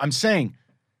no. I'm saying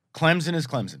Clemson is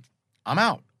Clemson. I'm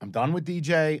out. I'm done with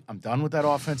DJ. I'm done with that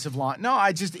offensive line. No,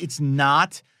 it's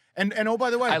not. And oh,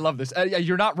 by the way. I love this.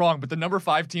 You're not wrong, but the number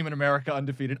 5 team in America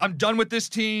undefeated. I'm done with this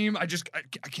team. I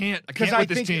can't with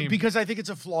this team. Because I think it's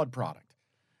a flawed product.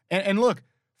 And look,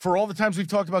 for all the times we've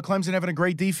talked about Clemson having a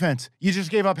great defense, you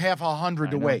just gave up half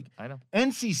 100 to Wake. I know.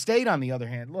 NC State, on the other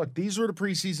hand, look, these were the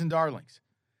preseason darlings.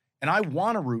 And I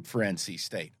want to root for NC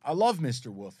State. I love Mr.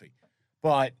 Wolfie.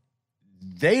 But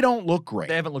they don't look great.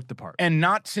 They haven't looked the part. And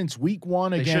not since week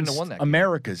 1 against won that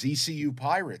America's ECU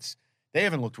Pirates. They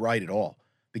haven't looked right at all.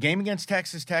 The game against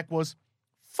Texas Tech was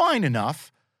fine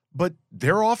enough, but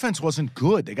their offense wasn't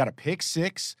good. They got a pick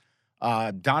 6.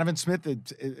 Donovan Smith,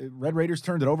 the Red Raiders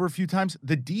turned it over a few times.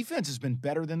 The defense has been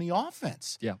better than the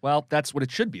offense. Yeah, well, that's what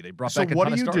it should be. They brought back a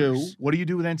ton of starters. What do you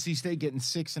do with NC State getting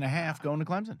 6.5 going to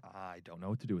Clemson? I don't know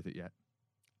what to do with it yet.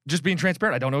 Just being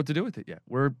transparent, I don't know what to do with it yet.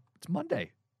 It's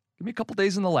Monday. Give me a couple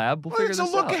days in the lab. We'll figure this out.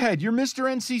 It's a look ahead. You're Mr.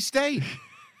 NC State.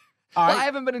 Well, I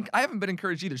haven't been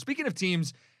encouraged either. Speaking of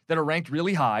teams that are ranked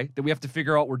really high, that we have to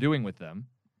figure out what we're doing with them.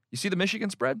 You see the Michigan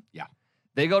spread? Yeah.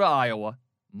 They go to Iowa,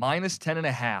 minus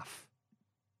 10.5.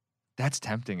 That's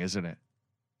tempting, isn't it?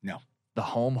 No. The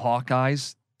home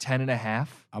Hawkeyes, 10.5.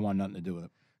 I want nothing to do with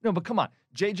it. No, but come on.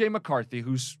 J.J. McCarthy,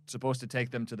 who's supposed to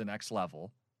take them to the next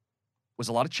level, was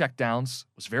a lot of checkdowns,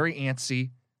 was very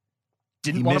antsy,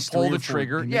 didn't want to pull the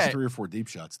trigger. He missed 3 or 4 deep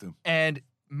shots, too. And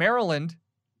Maryland,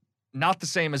 not the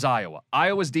same as Iowa.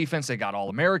 Iowa's defense, they got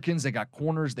All-Americans, they got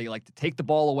corners, they like to take the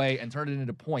ball away and turn it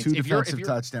into points. 2 defensive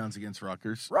touchdowns against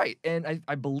Rutgers. Right, and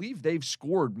I believe they've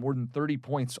scored more than 30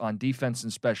 points on defense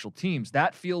and special teams.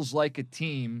 That feels like a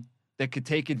team that could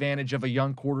take advantage of a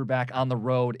young quarterback on the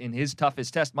road in his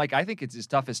toughest test. Mike, I think it's his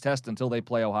toughest test until they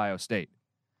play Ohio State.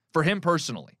 For him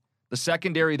personally, the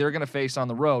secondary they're going to face on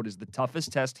the road is the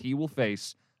toughest test he will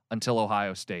face until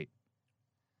Ohio State.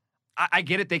 I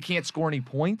get it, they can't score any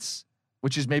points,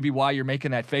 which is maybe why you're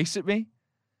making that face at me.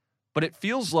 But it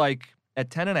feels like at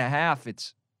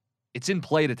 10.5, it's in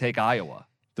play to take Iowa.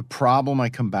 The problem I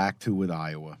come back to with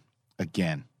Iowa,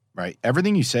 again, right?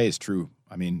 Everything you say is true.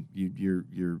 I mean,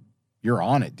 you're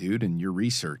on it, dude, and you're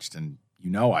researched, and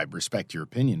I respect your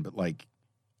opinion. But I'm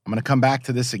going to come back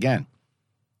to this again.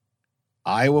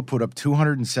 Iowa put up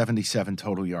 277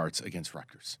 total yards against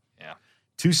Rutgers. Yeah,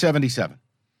 277.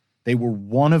 They were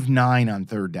 1 of 9 on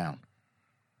third down.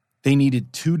 They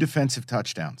needed 2 defensive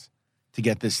touchdowns to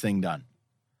get this thing done.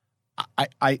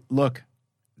 I look,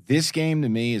 this game to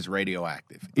me is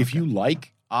radioactive. Okay. If you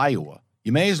like Iowa,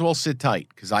 you may as well sit tight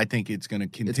because I think it's going to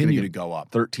continue to go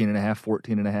up. 13.5,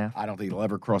 14.5. I don't think it'll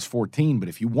ever cross 14, but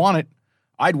if you want it,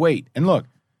 I'd wait. And look,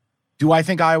 do I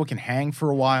think Iowa can hang for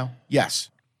a while?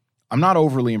 Yes. I'm not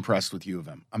overly impressed with U of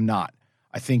M. I'm not.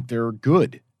 I think they're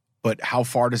good. But how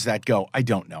far does that go? I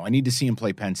don't know. I need to see him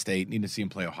play Penn State. I need to see him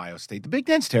play Ohio State. The Big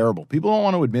Ten's terrible. People don't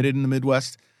want to admit it in the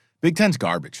Midwest. Big Ten's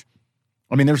garbage.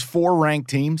 I mean, there's 4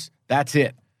 ranked teams. That's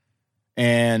it.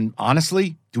 And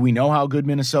honestly, do we know how good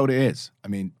Minnesota is? I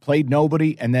mean, played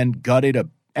nobody and then gutted a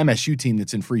MSU team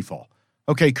that's in free fall.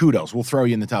 Okay, kudos. We'll throw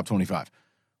you in the top 25.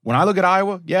 When I look at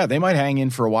Iowa, yeah, they might hang in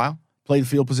for a while, play the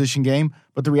field position game.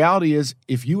 But the reality is,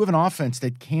 if you have an offense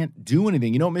that can't do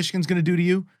anything, you know what Michigan's going to do to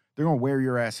you? they're going to wear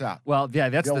your ass out. Well, yeah,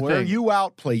 that's They'll the wear thing. you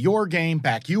out, play your game,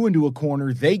 back you into a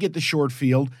corner. They get the short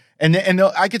field. And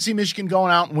I could see Michigan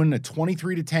going out and winning a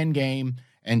 23-10 game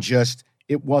and just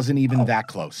it wasn't even that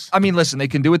close. I mean, listen, they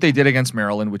can do what they did against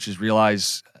Maryland, which is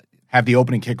realize have the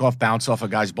opening kickoff bounce off a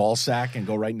guy's ball sack and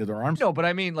go right into their arms. No, but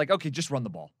I mean, like, okay, just run the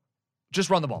ball. Just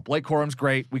run the ball. Blake Corum's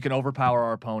great. We can overpower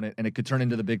our opponent, and it could turn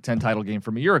into the Big Ten title game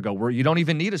from a year ago where you don't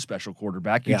even need a special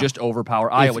quarterback. You just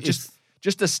overpower Iowa.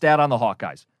 Just a stat on the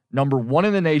Hawkeyes. Number 1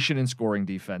 in the nation in scoring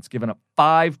defense, giving up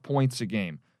 5 points a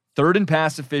game. 3rd in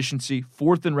pass efficiency,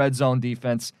 4th in red zone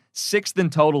defense, 6th in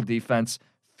total defense,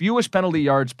 fewest penalty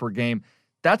yards per game.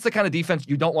 That's the kind of defense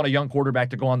you don't want a young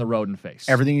quarterback to go on the road and face.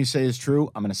 Everything you say is true.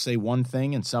 I'm going to say one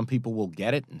thing, and some people will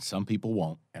get it, and some people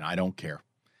won't, and I don't care.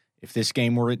 If this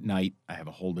game were at night, I have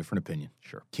a whole different opinion.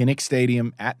 Sure. Kinnick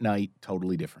Stadium at night,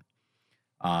 totally different.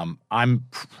 I'm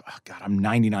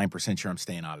 99% sure I'm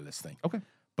staying out of this thing. Okay.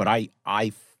 But I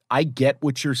get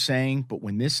what you're saying, but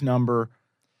when this number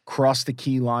crossed the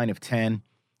key line of 10,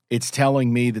 it's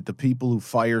telling me that the people who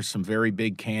fire some very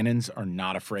big cannons are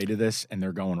not afraid of this, and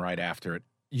they're going right after it.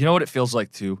 You know what it feels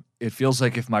like, too? It feels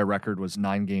like if my record was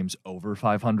 9 games over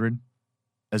 500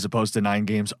 as opposed to 9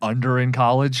 games under in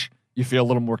college, you feel a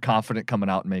little more confident coming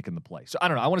out and making the play. So, I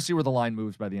don't know. I want to see where the line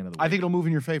moves by the end of the week. I think it'll move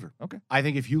in your favor. Okay. I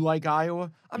think if you like Iowa...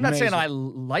 I'm not saying I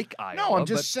like Iowa. No, I'm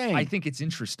just saying. I think it's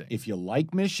interesting. If you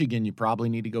like Michigan, you probably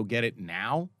need to go get it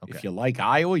now. Okay. If you like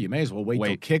Iowa, you may as well wait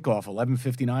till kickoff,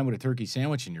 11:59 with a turkey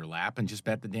sandwich in your lap and just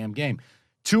bet the damn game.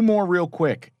 2 more real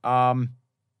quick.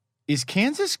 Is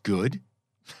Kansas good?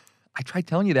 I tried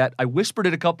telling you that. I whispered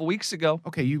it a couple weeks ago.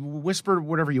 Okay, you whisper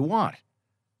whatever you want.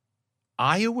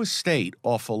 Iowa State,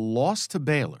 off a loss to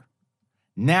Baylor,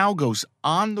 now goes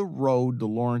on the road to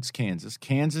Lawrence, Kansas.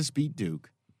 Kansas beat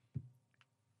Duke.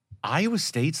 Iowa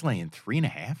State's laying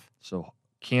 3.5. So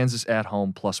Kansas at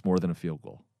home plus more than a field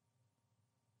goal.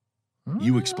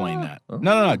 You explain that.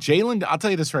 No. Jalen, I'll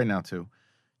tell you this right now, too.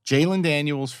 Jalen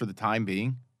Daniels, for the time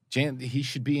being, he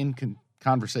should be in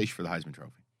conversation for the Heisman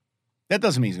Trophy. That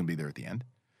doesn't mean he's going to be there at the end.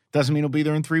 Doesn't mean he'll be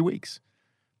there in 3 weeks.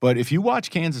 But if you watch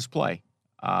Kansas play,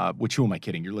 which who am I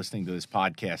kidding? You're listening to this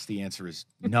podcast. The answer is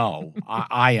no.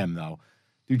 I am, though.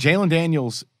 Dude, Jalen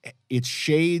Daniels, it's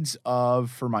shades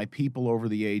of, for my people over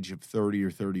the age of 30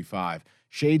 or 35,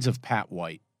 shades of Pat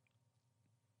White.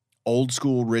 Old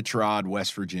school Rich Rod,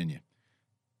 West Virginia.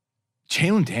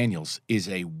 Jalen Daniels is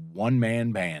a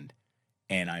one-man band,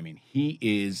 and, I mean, he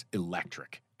is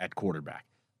electric at quarterback.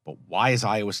 But why is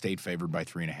Iowa State favored by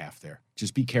 3.5 there?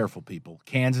 Just be careful, people.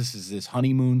 Kansas is this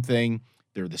honeymoon thing.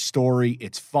 They're the story.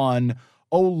 It's fun.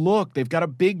 Oh, look, they've got a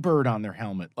Big Bird on their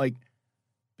helmet. Like,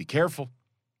 be careful.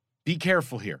 Be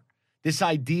careful here. This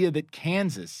idea that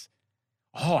Kansas,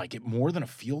 I get more than a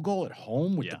field goal at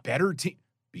home with the better team.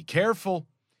 Be careful.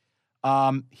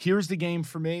 Here's the game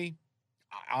for me.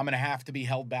 I'm going to have to be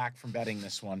held back from betting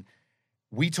this one.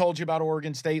 We told you about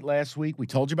Oregon State last week. We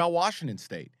told you about Washington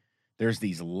State. There's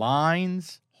these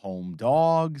lines, home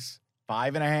dogs,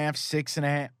 5.5,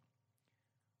 6.5.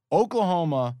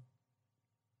 Oklahoma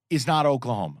is not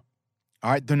Oklahoma.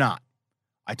 All right, they're not.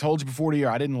 I told you before the year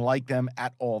I didn't like them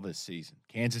at all this season.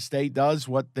 Kansas State does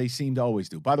what they seem to always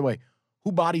do. By the way,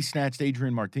 who body snatched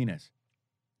Adrian Martinez?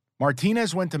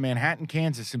 Martinez went to Manhattan,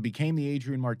 Kansas, and became the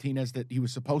Adrian Martinez that he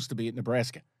was supposed to be at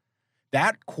Nebraska.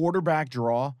 That quarterback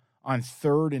draw on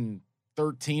 3rd and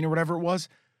 13 or whatever it was,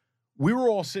 we were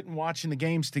all sitting watching the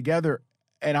games together,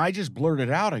 and I just blurted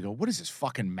out. I go, what is this,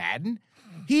 fucking Madden?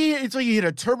 It's like he hit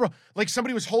a turbo, like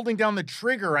somebody was holding down the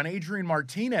trigger on Adrian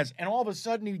Martinez, and all of a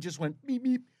sudden he just went beep,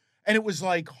 beep. And it was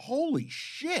like, holy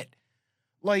shit.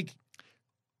 Like,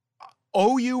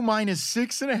 OU minus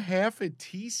 6.5 at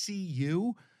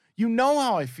TCU? You know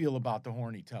how I feel about the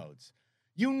Horny Toads.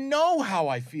 You know how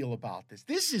I feel about this.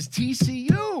 This is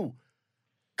TCU.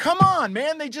 Come on,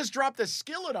 man. They just dropped a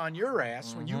skillet on your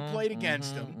ass when you played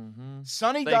against them.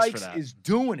 Sonny Dykes is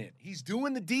doing it. He's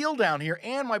doing the deal down here.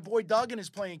 And my boy Duggan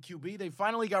is playing QB. They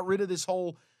finally got rid of this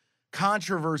whole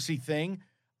controversy thing.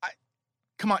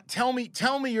 Come on, tell me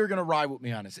you're going to ride with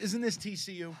me on this. Isn't this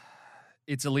TCU?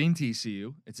 It's a lean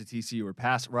TCU. It's a TCU or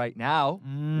pass right now.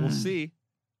 We'll see.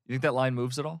 You think that line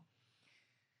moves at all?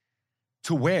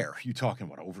 To where? You talking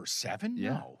about over 7?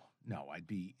 Yeah. No, I'd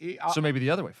be. So maybe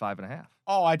the other way, 5.5.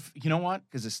 Oh, you know what?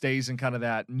 Because it stays in kind of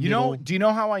that. Do you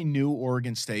know how I knew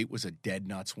Oregon State was a dead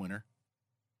nuts winner?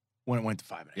 When it went to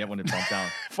 5.5. Yeah, when it bumped down.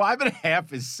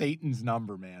 5.5 is Satan's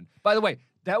number, man. By the way,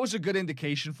 that was a good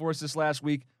indication for us this last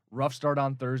week. Rough start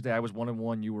on Thursday. I was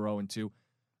 1-1. You were 0-2.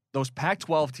 Those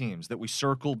Pac-12 teams that we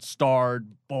circled,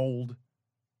 starred, bold,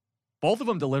 both of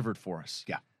them delivered for us.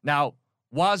 Yeah. Now,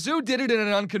 Wazoo did it in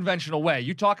an unconventional way.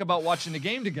 You talk about watching the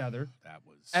game together.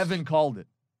 Evan called it.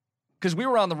 Because we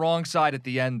were on the wrong side at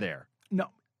the end there. No.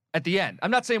 At the end.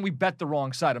 I'm not saying we bet the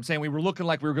wrong side. I'm saying we were looking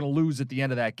like we were going to lose at the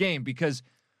end of that game because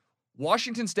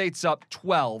Washington State's up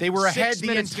 12. They were ahead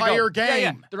the entire game.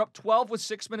 Yeah. They're up 12 with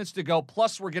 6 minutes to go,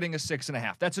 plus we're getting a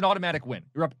 6.5. That's an automatic win.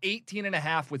 You're up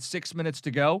 18.5 with 6 minutes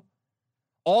to go.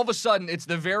 All of a sudden, it's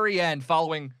the very end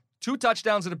following 2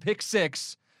 touchdowns and a pick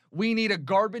 6. We need a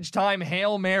garbage time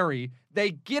Hail Mary.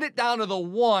 They get it down to the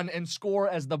 1 and score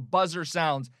as the buzzer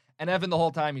sounds. And Evan, the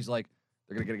whole time, he's like,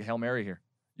 they're going to get a Hail Mary here.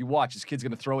 You watch, this kid's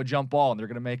going to throw a jump ball, and they're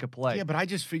going to make a play. Yeah, but I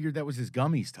just figured that was his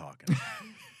gummies talking.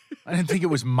 I didn't think it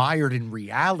was mired in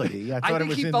reality. I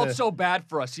think he felt so bad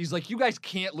for us. He's like, you guys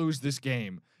can't lose this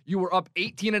game. You were up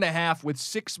 18.5 with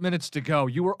 6 minutes to go.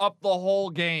 You were up the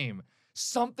whole game.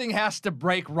 Something has to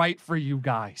break right for you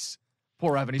guys.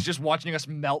 Poor Evan. He's just watching us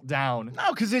melt down.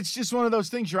 No, because it's just one of those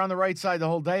things. You're on the right side the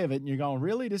whole day of it, and you're going,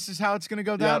 really? This is how it's going to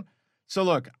go down? Yep. So,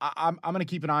 look, I'm going to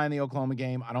keep an eye on the Oklahoma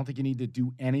game. I don't think you need to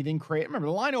do anything crazy. Remember,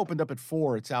 the line opened up at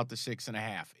 4. It's out to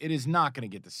 6.5. It is not going to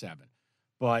get to 7.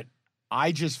 But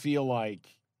I just feel like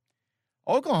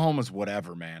Oklahoma's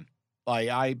whatever, man. Like,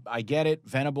 I get it.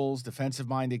 Venables,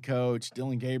 defensive-minded coach.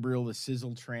 Dylan Gabriel, the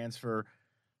sizzle transfer.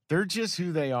 They're just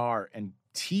who they are. And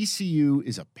TCU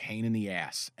is a pain in the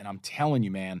ass. And I'm telling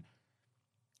you, man,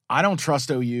 I don't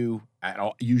trust OU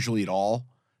usually at all.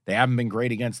 They haven't been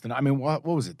great against them. I mean, what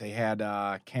was it? They had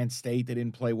Kent State that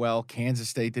didn't play well. Kansas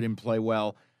State that didn't play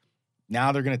well.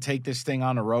 Now they're going to take this thing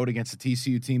on the road against the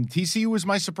TCU team. TCU was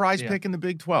my surprise pick in the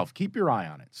Big 12. Keep your eye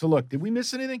on it. So, look, did we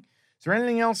miss anything? Is there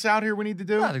anything else out here we need to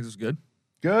do? No, I think this was good.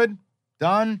 Good?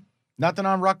 Done? Nothing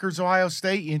on Rutgers, Ohio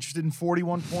State? You interested in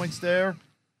 41 points there?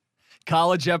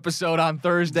 College episode on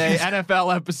Thursday,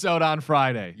 NFL episode on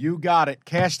Friday. You got it.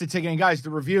 Cash the ticket. And, guys,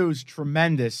 the review's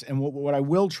tremendous. And what I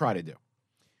will try to do,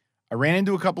 I ran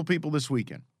into a couple people this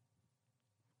weekend,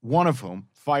 one of whom,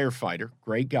 firefighter,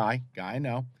 great guy I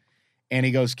know, and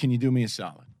he goes, can you do me a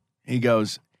solid? He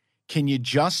goes, can you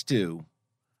just do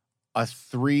a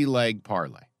 3-leg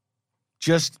parlay?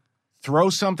 Just throw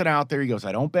something out there. He goes,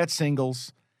 I don't bet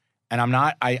singles, and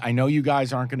I know you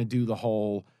guys aren't going to do the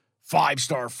whole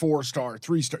 5-star, 4-star,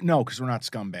 3-star. No, because we're not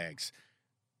scumbags.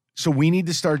 So we need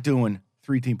to start doing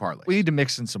 3-team parlays. We need to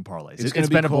mix in some parlays. It's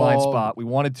been a blind spot. We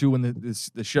wanted to when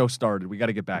the show started. We got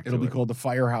to get back to it. It'll be called the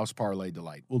Firehouse Parlay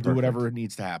Delight. We'll do whatever it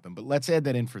needs to happen. But let's add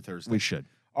that in for Thursday. We should.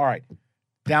 All right.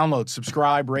 Download,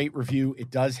 subscribe, rate, review.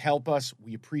 It does help us.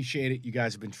 We appreciate it. You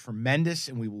guys have been tremendous,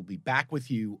 and we will be back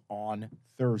with you on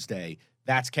Thursday.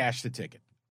 That's Cash the Ticket.